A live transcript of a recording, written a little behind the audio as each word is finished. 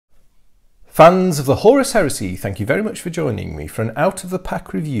Fans of the Horus Heresy, thank you very much for joining me for an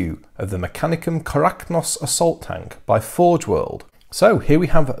out-of-the-pack review of the Mechanicum Karacnos Assault Tank by Forge World. So here we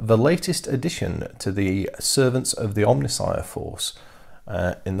have the latest addition to the Servants of the Omnissiah force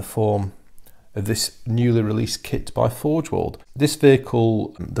in the form of this newly released kit by Forge World. This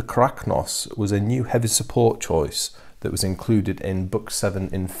vehicle, the Karacnos, was a new heavy support choice that was included in Book 7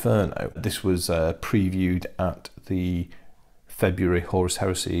 Inferno. This was previewed at the February Horus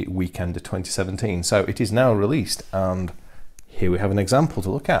Heresy weekend of 2017. So it is now released, and here we have an example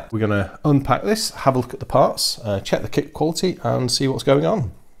to look at. We're going to unpack this, have a look at the parts, check the kit quality and see what's going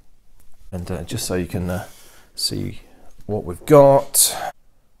on. And just so you can see what we've got,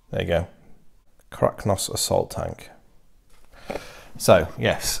 there you go, Karacnos Assault Tank. So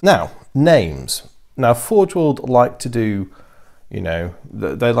yes, now names. Now Forge World like to do, you know,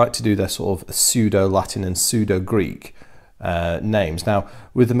 they like to do their sort of pseudo-Latin and pseudo-Greek names. Now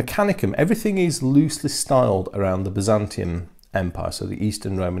with the Mechanicum, everything is loosely styled around the Byzantium Empire, so the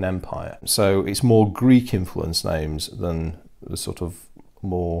Eastern Roman Empire. So it's more Greek influenced names than the sort of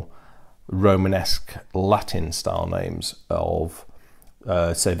more Romanesque Latin style names of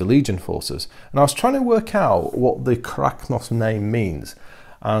say the Legion forces. And I was trying to work out what the Karacnos name means,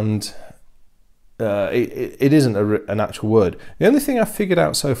 and it isn't an actual word. The only thing I've figured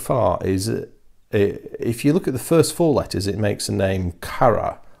out so far is if you look at the first four letters, it makes the name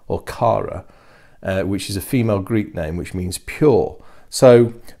Kara or Kara, which is a female Greek name which means pure.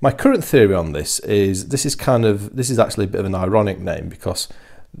 So my current theory on this is this is actually a bit of an ironic name, because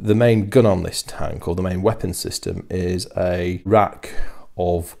the main gun on this tank, or the main weapon system, is a rack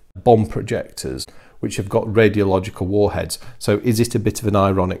of bomb projectors which have got radiological warheads. So is it a bit of an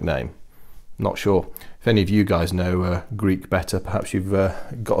ironic name? Not sure. If any of you guys know Greek better, perhaps you've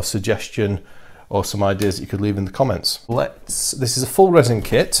got a suggestion or some ideas that you could leave in the comments. This is a full resin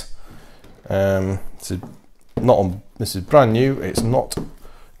kit. This is brand new. It's not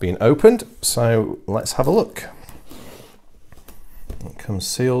been opened, so let's have a look. It comes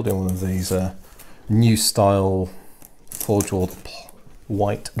sealed in one of these new style Forge World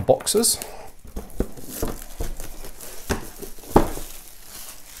white boxes.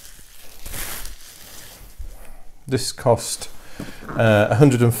 This cost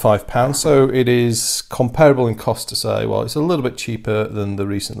 £105, so it is comparable in cost to say, well, it's a little bit cheaper than the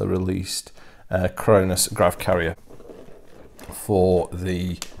recently released Karacnos Grav Carrier for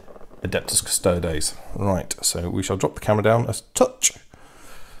the Adeptus Custodes. Right, so we shall drop the camera down a touch.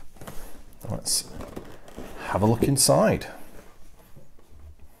 Let's have a look inside.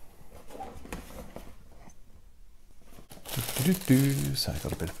 So I've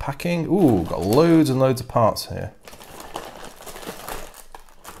got a bit of packing. Ooh, got loads and loads of parts here.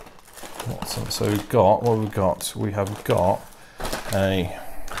 So we've got, what we've got? We have got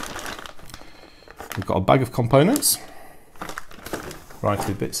we've got a bag of components,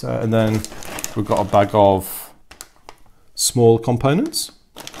 variety of bits there, and then we've got a bag of small components.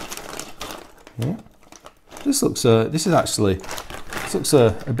 Yeah. This looks a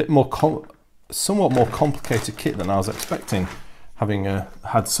bit more somewhat more complicated kit than I was expecting, having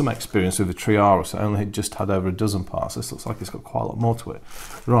had some experience with the Triaros. I only just had over a dozen parts. This looks like it's got quite a lot more to it.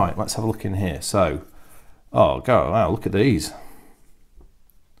 Right, let's have a look in here. So, wow, look at these.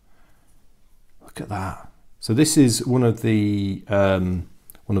 Look at that. So this is one of the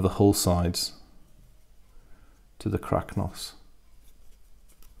hull sides to the Karacnos.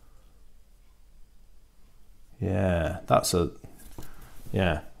 Yeah,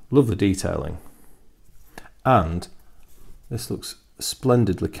 love the detailing. And this looks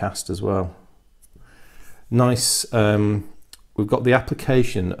splendidly cast as well. Nice. We've got the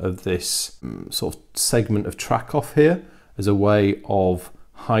application of this sort of segment of track off here as a way of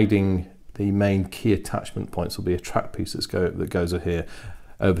hiding the main key attachment points. Will be a track piece that goes over here,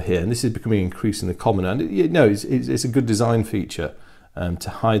 and this is becoming increasingly common. And it's a good design feature to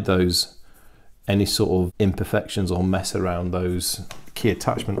hide those any sort of imperfections or mess around those key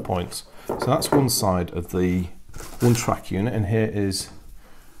attachment points. So that's one side of the one track unit, and here is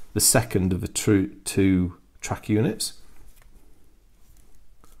the second of the two track units.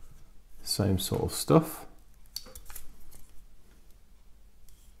 Same sort of stuff.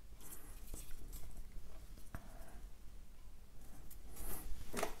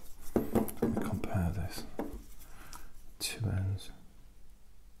 Let me compare this. Two ends.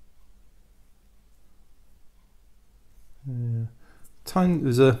 Yeah.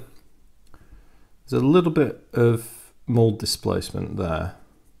 There's a little bit of mold displacement there.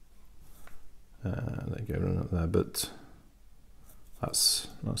 There you go, run up there, but that's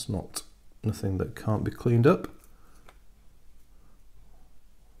nothing that can't be cleaned up.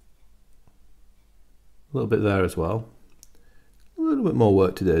 A little bit there as well. A little bit more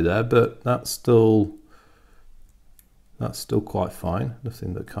work to do there, but that's still quite fine.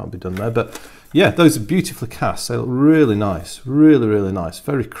 Nothing that can't be done there. But yeah, those are beautifully cast. They look really nice, really nice,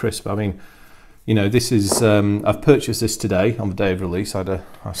 very crisp. I mean, you know, this is I've purchased this today on the day of release. I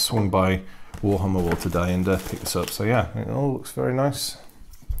swung by Warhammer World today and picked this up. So yeah, it all looks very nice.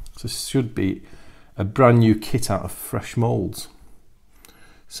 So this should be a brand new kit out of fresh molds.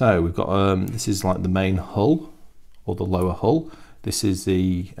 So we've got this is like the main hull or the lower hull. This is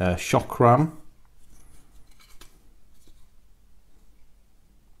the shock ram.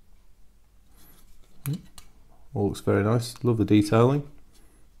 All looks very nice. Love the detailing.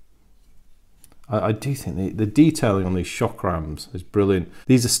 I do think the detailing on these shock rams is brilliant.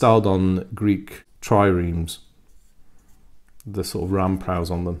 These are styled on Greek triremes. The sort of ram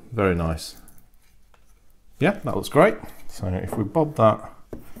prows on them. Very nice. Yeah, that looks great. So if we bob that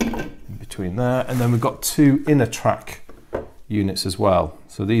in between there, and then we've got two inner track units as well.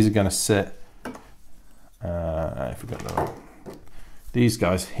 So these are going to sit, if we got these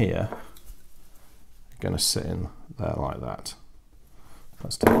guys here, are going to sit in there like that.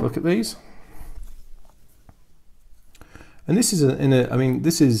 Let's take a look at these. And this is I mean,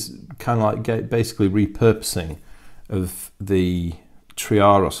 this is kind of like basically repurposing of the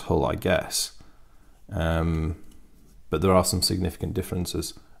Triaros hull, I guess. But there are some significant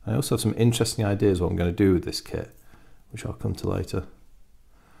differences. I also have some interesting ideas what I'm going to do with this kit, which I'll come to later.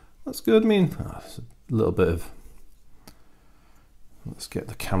 That's good. I mean, it's a little bit of. Let's get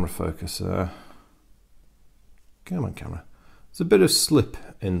the camera focus. Come on, camera. There's a bit of slip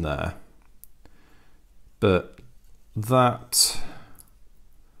in there, but that's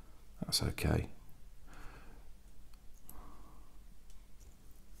okay.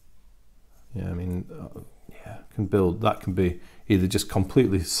 Yeah, I mean, yeah, can be either just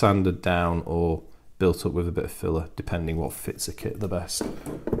completely sanded down or built up with a bit of filler, depending what fits the kit the best.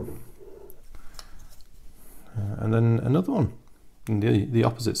 And then another one on the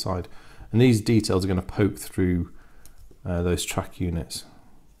opposite side, and these details are going to poke through those track units.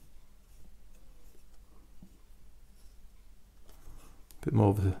 Bit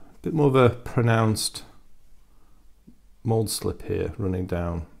more of a pronounced mold slip here running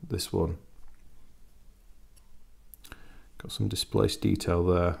down this one. Got some displaced detail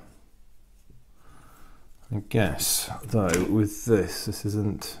there. I guess though with this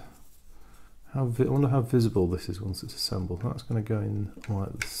isn't. I wonder how visible this is once it's assembled. That's going to go in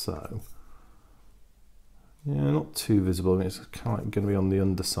like so. Yeah, not too visible. I mean, it's kind of like going to be on the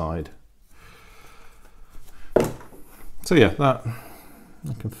underside. So yeah, that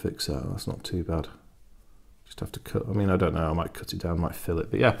I can fix that. That's not too bad. Just have to cut. I mean, I don't know. I might cut it down, might fill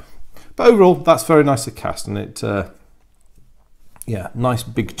it, but yeah. But overall, that's very nicely cast, and it. Yeah, nice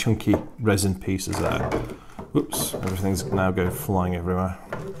big chunky resin pieces there. Whoops, everything's now going flying everywhere.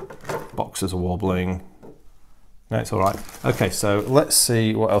 Boxes are wobbling. No, it's all right. Okay, so let's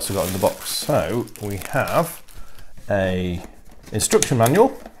see what else we got in the box. So we have a instruction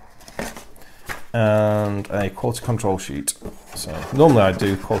manual and a quality control sheet. So normally I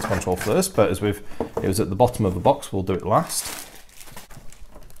do quality control first, but as it was at the bottom of the box, we'll do it last.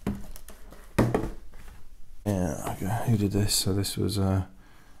 Yeah, okay. Who did this? So this was 13th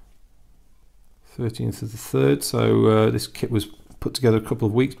of the 3rd. So this kit was put together a couple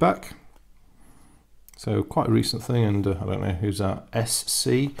of weeks back. So quite a recent thing, and I don't know who's that.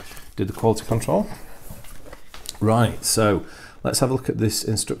 SC did the quality control. Right, so let's have a look at this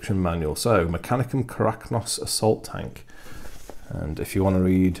instruction manual. So Mechanicum Karacnos Assault Tank, and if you want to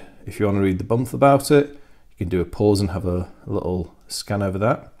read the bump about it, you can do a pause and have a little scan over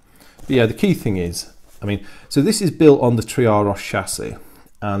that. But yeah, the key thing is, I mean, so this is built on the Triaros chassis,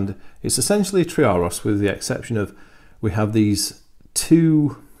 and it's essentially a Triaros with the exception of we have these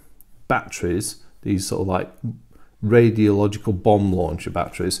two batteries, these sort of like radiological bomb launcher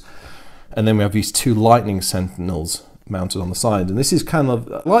batteries, and then we have these two lightning sentinels mounted on the side. And this is kind of,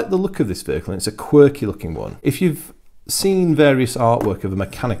 I like the look of this vehicle, and it's a quirky looking one. If you've seen various artwork of a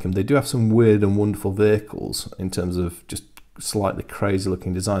Mechanicum, they do have some weird and wonderful vehicles in terms of just slightly crazy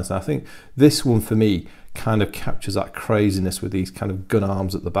looking designs. And I think this one for me kind of captures that craziness with these kind of gun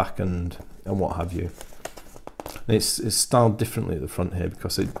arms at the back and what have you. And it's styled differently at the front here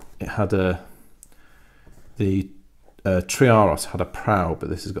because it had the Triaros had a prow, but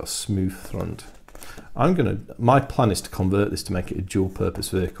this has got a smooth front. My plan is to convert this to make it a dual purpose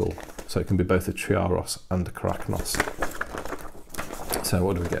vehicle, so it can be both a Triaros and a Karacnos. So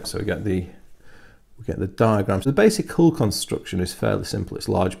what do we get? So we get the diagrams. The basic hull construction is fairly simple. It's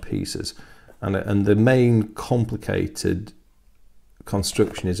large pieces, and the main complicated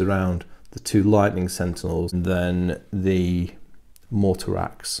construction is around the two lightning sentinels, and then the mortar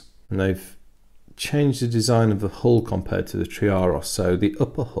racks. And they've changed the design of the hull compared to the Triaros. So the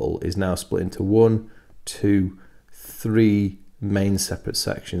upper hull is now split into 1, 2, 3 main separate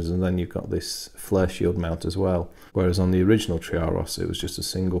sections, and then you've got this flare shield mount as well. Whereas on the original Triaros, it was just a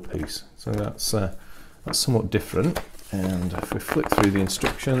single piece. So that's somewhat different. And if we flick through the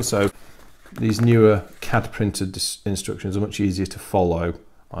instructions, so these newer CAD printed instructions are much easier to follow.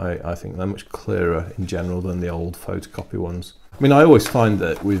 I think they're much clearer in general than the old photocopy ones. I mean, I always find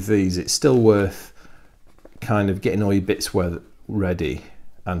that with these, it's still worth kind of getting all your bits ready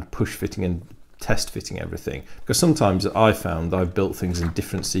and push fitting and test fitting everything, because sometimes I found I've built things in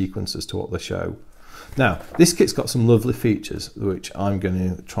different sequences to what they show. Now, this kit's got some lovely features which I'm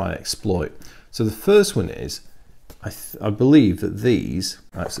going to try and exploit. So the first one is, I believe that these,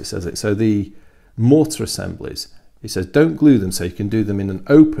 actually says it, so the mortar assemblies, it says don't glue them, so you can do them in an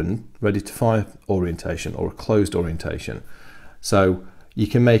open, ready to fire orientation or a closed orientation. So you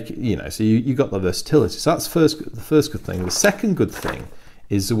can make, you know, so you got the versatility. So that's the first good thing. The second good thing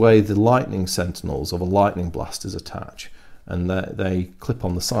is the way the lightning sentinels of a lightning blasters attach, and they clip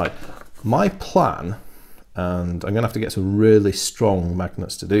on the side. My plan, and I'm going to have to get some really strong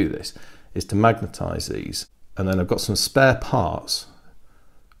magnets to do this, is to magnetize these, and then I've got some spare parts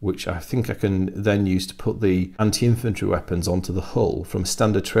which I think I can then use to put the anti-infantry weapons onto the hull from a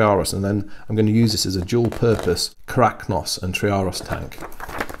standard Triaros, and then I'm going to use this as a dual purpose Karacnos and Triaros tank.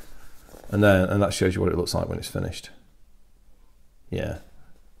 And that shows you what it looks like when it's finished. Yeah.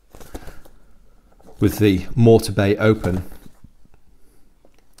 With the mortar bay open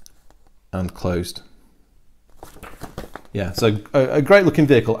and closed. Yeah, so a great looking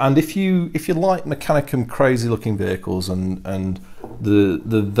vehicle. And if you like Mechanicum crazy looking vehicles and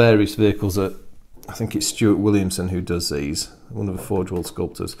the various vehicles that, I think it's Stuart Williamson who does these, one of the Forge World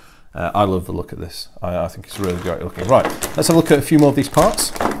sculptors, I love the look of this. I think it's really great looking. Right, let's have a look at a few more of these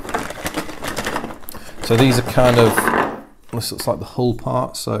parts. So these are kind of, this looks like the hull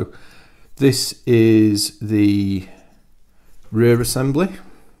part. So this is the rear assembly.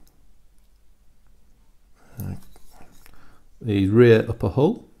 The rear upper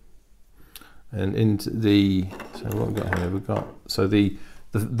hull, and into the, so what we've got here, we've got, so the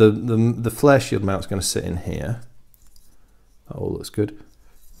flare shield mount is going to sit in here. That all looks good.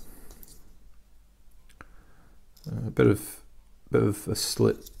 A bit of a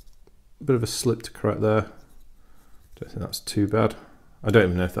slip to correct there. Don't think that's too bad. I don't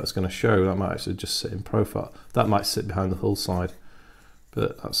even know if that's going to show. That might actually just sit in profile. That might sit behind the hull side,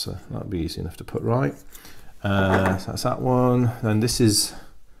 but that's that'll be easy enough to put right. So that's that one. Then this is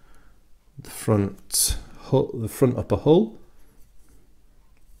the front hull, the front upper hull.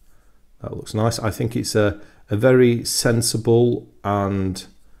 That looks nice. I think it's a very sensible and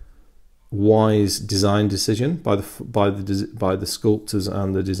wise design decision by the sculptors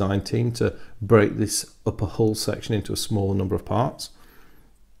and the design team to break this upper hull section into a smaller number of parts.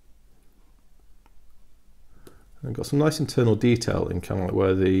 And got some nice internal detail in kind of like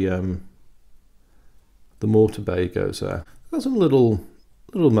where the mortar bay goes there. Got some little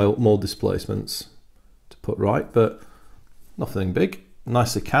mold displacements to put right, but nothing big.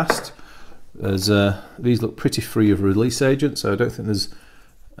 Nicely cast. There's these look pretty free of release agent, so I don't think there's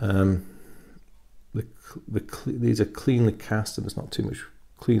these are cleanly cast and there's not too much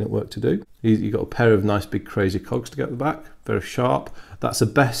cleanup work to do. You've got a pair of nice big crazy cogs to get at the back, very sharp. That's the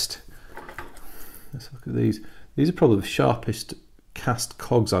best. Let's look at these. These are probably the sharpest cast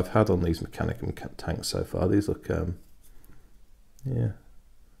cogs I've had on these Mechanicum tanks so far. These look, yeah,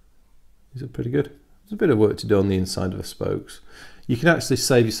 these are pretty good. There's a bit of work to do on the inside of the spokes. You can actually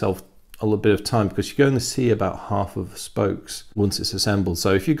save yourself a little bit of time because you can only see about half of the spokes once it's assembled.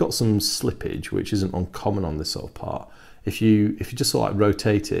 So if you've got some slippage, which isn't uncommon on this sort of part, if you just sort of like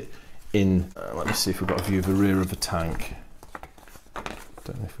rotate it in, let me see if we've got a view of the rear of the tank.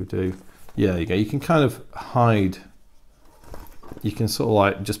 Don't know if we do. Yeah, there you go. You can kind of hide. You can sort of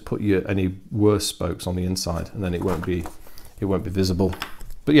like just put any worse spokes on the inside, and then it won't be visible.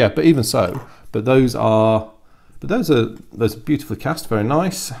 But yeah, but even so, those are beautifully cast, very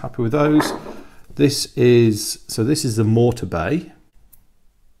nice. Happy with those. This is the mortar bay.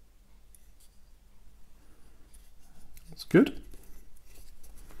 That's good.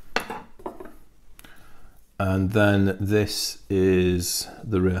 And then this is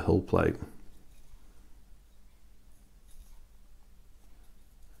the rear hull plate.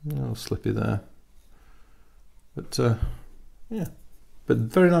 A little slippy there, but yeah, but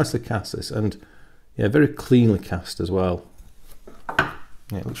very nicely cast this, and yeah, very cleanly cast as well.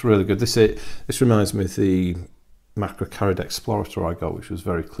 Yeah, it looks really good. This reminds me of the Macro Carried Explorator I got, which was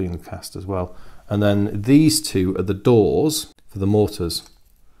very cleanly cast as well. And then these two are the doors for the mortars,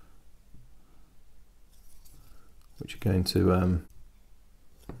 which are going to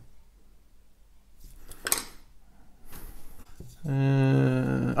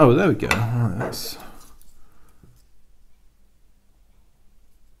oh, there we go. Right, that's,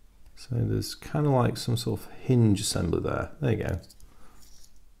 so there's kind of like some sort of hinge assembly there. There you go.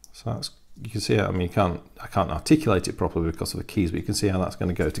 So that's, you can see how, I mean, I can't articulate it properly because of the keys, but you can see how that's going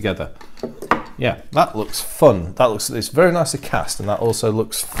to go together. Yeah, that looks fun. It's very nicely cast, and that also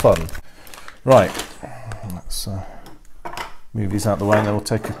looks fun. Right, let's move these out of the way, and then we'll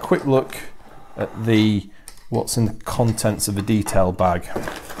take a quick look at what's in the contents of a detail bag.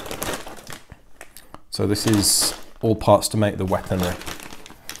 So this is all parts to make the weaponry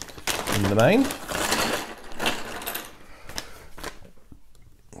in the main.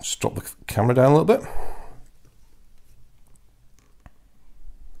 Just drop the camera down a little bit.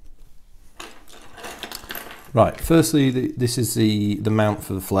 Right, firstly, this is the mount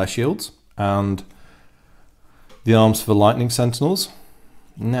for the flare shields and the arms for the lightning sentinels.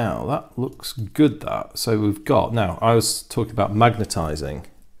 Now that looks good, that. So we've got, now I was talking about magnetizing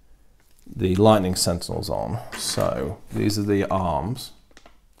the lightning sentinels on. So these are the arms.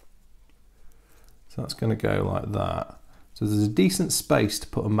 So that's going to go like that. So there's a decent space to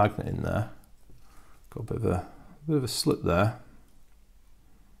put a magnet in there. Got a bit of a slip there.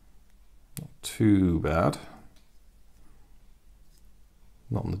 Not too bad.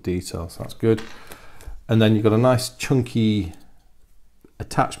 Not on the details, so that's good. And then you've got a nice chunky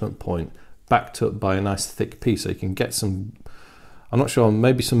attachment point backed up by a nice thick piece, so you can get some, I'm not sure,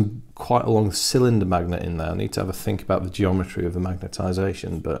 maybe some quite a long cylinder magnet in there. I need to have a think about the geometry of the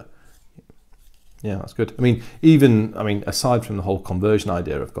magnetization, but yeah, that's good. I mean, aside from the whole conversion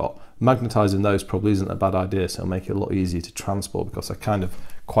idea I've got, magnetizing those probably isn't a bad idea, so it'll make it a lot easier to transport because they're kind of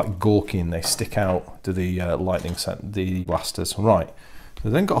quite gawky and they stick out to the the blasters. Right, so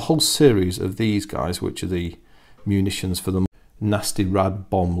then got a whole series of these guys, which are the munitions for the nasty rad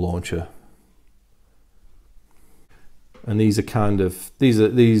bomb launcher. And these are kind of, these are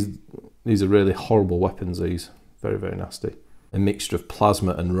really horrible weapons, these. Very, very nasty. A mixture of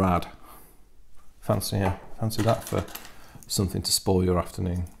plasma and rad. Fancy that for something to spoil your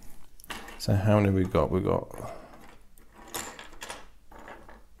afternoon. So how many we got? We've got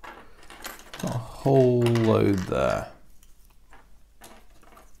a whole load there.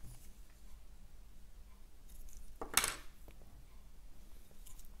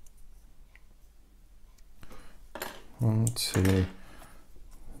 One, two,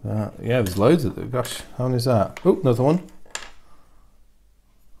 that. Yeah, there's loads of them. Gosh, how many is that? Oh, another one.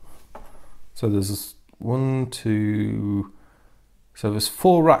 So there's 1, 2, so there's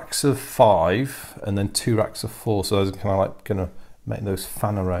 4 racks of 5 and then 2 racks of 4. So those are kind of like going to make those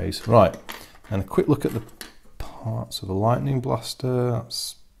fan arrays. Right, and a quick look at the parts of a lightning blaster.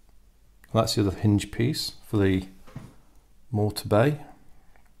 That's the other hinge piece for the mortar bay.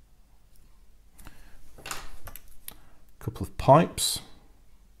 Couple of pipes,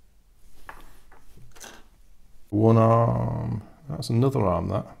 one arm, that's another arm,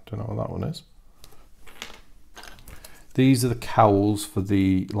 that, don't know what that one is. These are the cowls for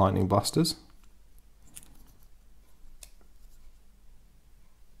the lightning blasters.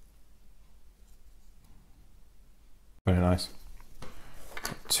 Very nice.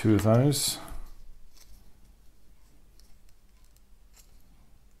 2 of those.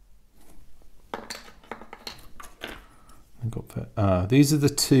 These are the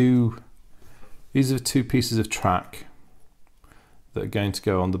two pieces of track that are going to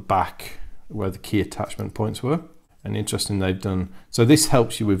go on the back where the key attachment points were. And interesting, they've done, so this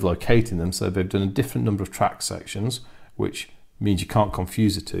helps you with locating them. So they've done a different number of track sections, which means you can't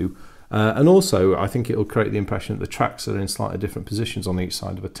confuse the two. And also, I think it'll create the impression that the tracks are in slightly different positions on each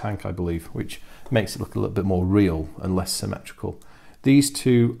side of a tank, I believe, which makes it look a little bit more real and less symmetrical. These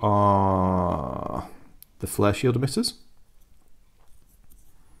two are the flare shield emitters.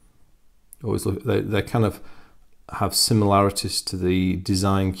 Always look, they kind of have similarities to the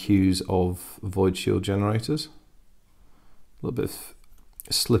design cues of void shield generators. A little bit of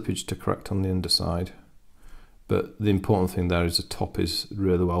slippage to correct on the underside, but the important thing there is the top is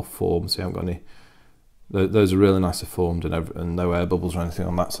really well formed, so you haven't got any, those are really nicely formed and no air bubbles or anything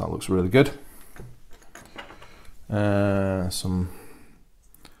on that, so that looks really good. Some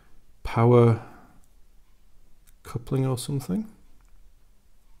power coupling or something.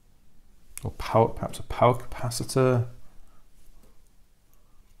 Or power, perhaps a power capacitor.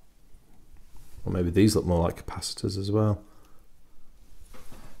 Or maybe these look more like capacitors as well.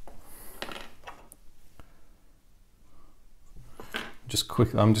 just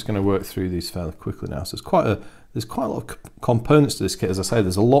quick. I'm just going to work through these fairly quickly now. So there's quite a lot of components to this kit. As I say,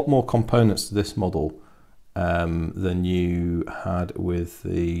 there's a lot more components to this model than you had with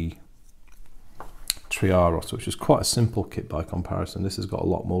the Triaros, which is quite a simple kit by comparison. This has got a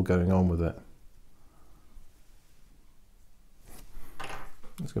lot more going on with it.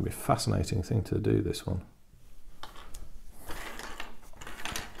 It's going to be a fascinating thing to do, this one.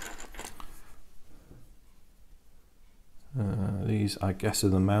 These, I guess, are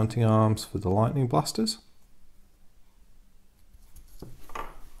the mounting arms for the lightning blasters.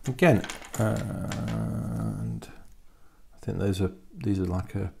 Again, and I think these are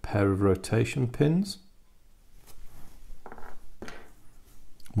like a pair of rotation pins.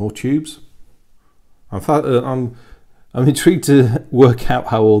 More tubes. I'm intrigued to work out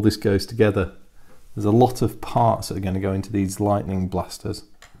how all this goes together. There's a lot of parts that are going to go into these lightning blasters.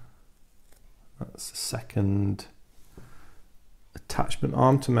 That's the second attachment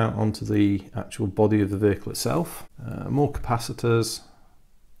arm to mount onto the actual body of the vehicle itself. More capacitors.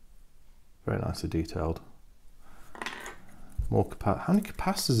 Very nicely detailed. More how many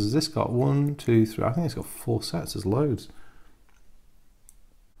capacitors has this got? 1, 2, 3. I think it's got 4 sets. There's loads.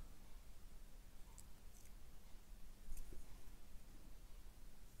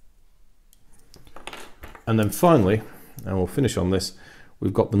 And then finally, and we'll finish on this,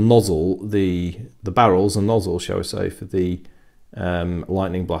 we've got the nozzle, the barrels and nozzles, shall we say, for the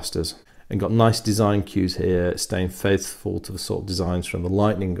lightning blasters. And got nice design cues here, staying faithful to the sort of designs from the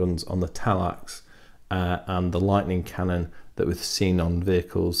lightning guns on the Talax and the lightning cannon that we've seen on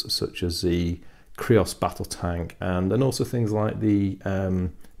vehicles such as the Karacnos battle tank, and then also things like the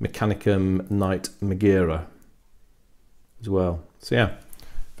Mechanicum Knight Megaera as well. So yeah,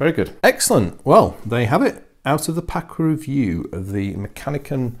 very good. Excellent. Well, there you have it. Out of the pack review of the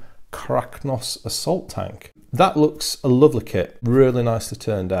Mechanicum Karacnos Assault Tank. That looks a lovely kit, really nicely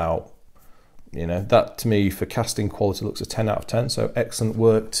turned out. You know, that to me for casting quality looks a 10 out of 10, so excellent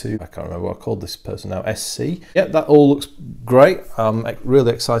work to, I can't remember what I called this person now, SC. Yeah, that all looks great. I'm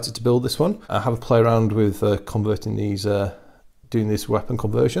really excited to build this one. I have a play around with converting these, doing this weapon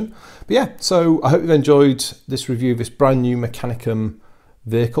conversion. But yeah, so I hope you've enjoyed this review of this brand new Mechanicum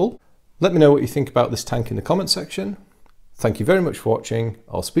vehicle. Let me know what you think about this tank in the comment section. Thank you very much for watching.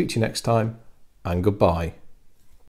 I'll speak to you next time, and goodbye.